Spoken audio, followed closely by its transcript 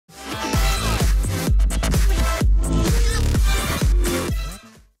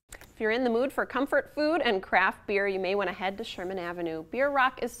you're in the mood for comfort food and craft beer, you may want to head to Sherman Avenue.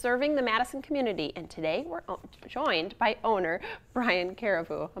 Bierock is serving the Madison community, and today we're joined by owner Brian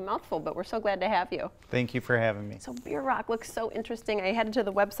Caribou. A mouthful, but we're so glad to have you. Thank you for having me. So Bierock looks so interesting. I headed to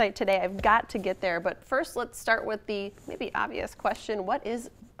the website today. I've got to get there, but first let's start with the maybe obvious question. What is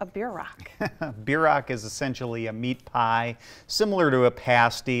a Bierock? Bierock is essentially a meat pie, similar to a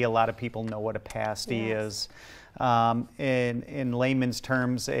pasty. A lot of people know what a pasty is. In layman's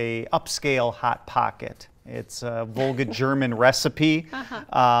terms, a upscale hot pocket. It's a Volga German recipe.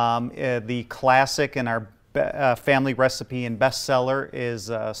 The classic in our family recipe and bestseller is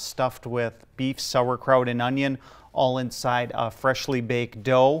stuffed with beef, sauerkraut, and onion, all inside a freshly baked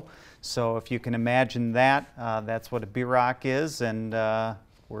dough. So if you can imagine that, that's what a Bierock is, and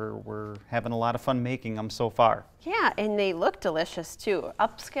we're having a lot of fun making them so far. Yeah, and they look delicious too.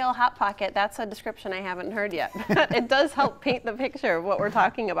 Upscale Hot Pocket, that's a description I haven't heard yet. It does help paint the picture of what we're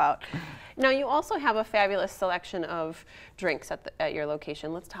talking about. Now, you also have a fabulous selection of drinks at your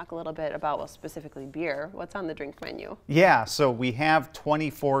location. Let's talk a little bit about, well, specifically beer. What's on the drink menu? Yeah, so we have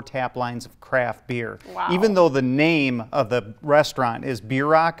 24 tap lines of craft beer. Wow. Even though the name of the restaurant is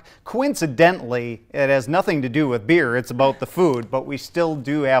Bierock, coincidentally, it has nothing to do with beer. It's about the food, but we still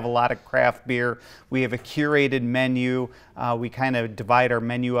do have a lot of craft beer. We have a curated menu. We kind of divide our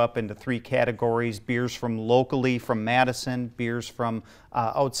menu up into 3 categories: beers from locally from Madison, beers from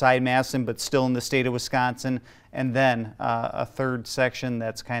outside Madison but still in the state of Wisconsin, and then a third section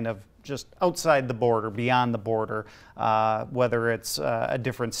that's kind of just outside the border, beyond the border, whether it's a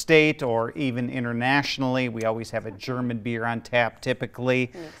different state or even internationally. We always have a German beer on tap,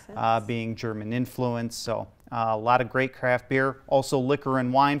 typically, being German influence. So a lot of great craft beer, also liquor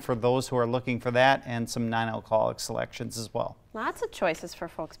and wine for those who are looking for that, and some non-alcoholic selections as well. Lots of choices for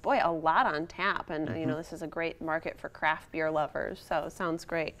folks. Boy, a lot on tap, and you know, this is a great market for craft beer lovers, so it sounds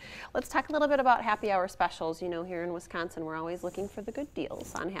great. Let's talk a little bit about happy hour specials. You know, here in Wisconsin, we're always looking for the good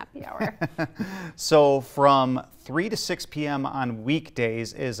deals on happy hour. So from 3 to 6 p.m. on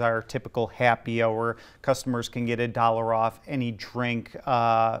weekdays is our typical happy hour. Customers can get $1 off any drink,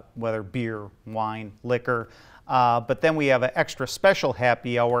 whether beer, wine, liquor. But then we have an extra special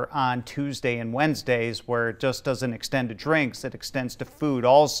happy hour on Tuesday and Wednesdays where it just doesn't extend to drinks, it extends to food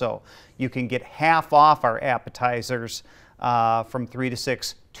also. You can get half off our appetizers from 3 to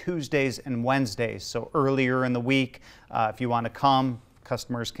 6 Tuesdays and Wednesdays. So earlier in the week, if you want to come,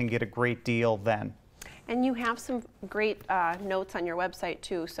 customers can get a great deal then. And you have some great notes on your website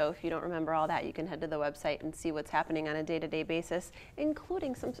too, so if you don't remember all that, you can head to the website and see what's happening on a day-to-day basis,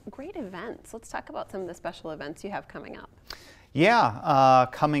 including some great events. Let's talk about some of the special events you have coming up. Yeah,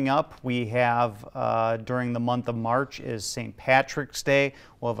 coming up we have during the month of March is St. Patrick's Day.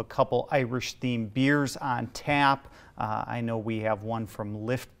 We'll have a couple Irish-themed beers on tap. I know we have one from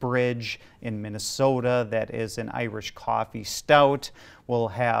Liftbridge in Minnesota that is an Irish coffee stout. We'll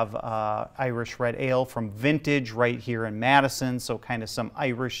have Irish red ale from Vintage right here in Madison, so kind of some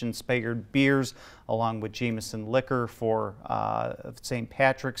Irish-inspired beers along with Jameson liquor for St.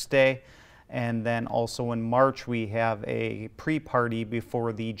 Patrick's Day. And then also in March, we have a pre-party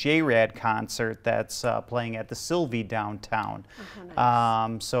before the J-Rad concert that's playing at the Sylvie downtown. Oh,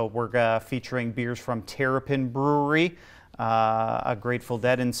 nice. So we're featuring beers from Terrapin Brewery, a Grateful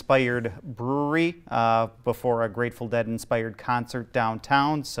Dead-inspired brewery, before a Grateful Dead-inspired concert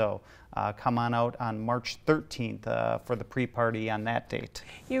downtown. So come on out on March 13th for the pre-party on that date.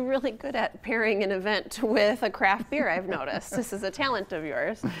 You're really good at pairing an event with a craft beer, I've noticed. This is a talent of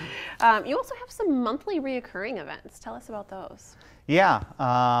yours. You also have some monthly reoccurring events. Tell us about those. Yeah,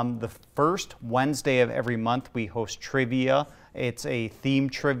 the first Wednesday of every month we host trivia. It's a theme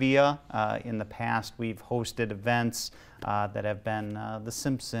trivia. In the past we've hosted events that have been The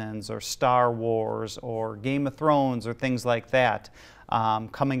Simpsons or Star Wars or Game of Thrones or things like that.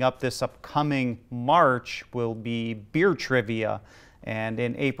 Coming up this upcoming March will be beer trivia, and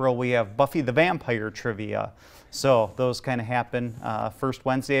in April we have Buffy the Vampire trivia. So those kind of happen first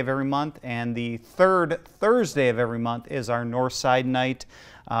Wednesday of every month, and the third Thursday of every month is our North Side night.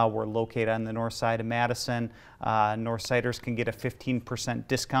 We're located on the north side of Madison. Northsiders can get a 15%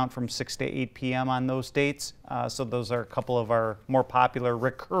 discount from 6 to 8 p.m. on those dates. So those are a couple of our more popular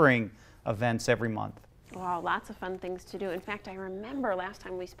recurring events every month. Wow, lots of fun things to do. In fact, I remember last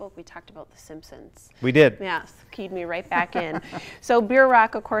time we spoke, we talked about The Simpsons. We did. Yes, keyed me right back in. So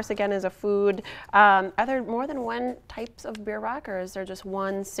Bierock, of course, again, is a food. Are there more than one types of Bierock, or is there just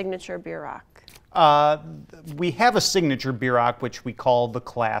one signature Bierock? We have a signature Bierock, which we call the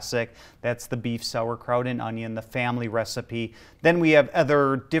classic. That's the beef sauerkraut and onion, the family recipe. Then we have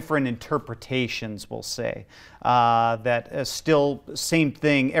other different interpretations, we'll say, that is still same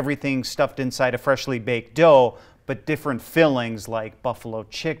thing, everything stuffed inside a freshly baked dough, but different fillings like buffalo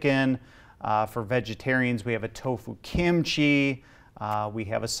chicken. For vegetarians, we have a tofu kimchi. We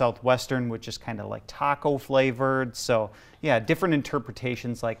have a Southwestern, which is kind of like taco flavored. So yeah, different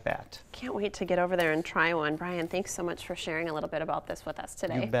interpretations like that. Can't wait to get over there and try one. Brian, thanks so much for sharing a little bit about this with us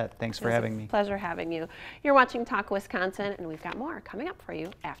today. You bet. Thanks for having me. Pleasure having you. You're watching Talk Wisconsin, and we've got more coming up for you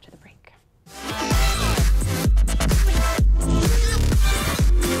after the break.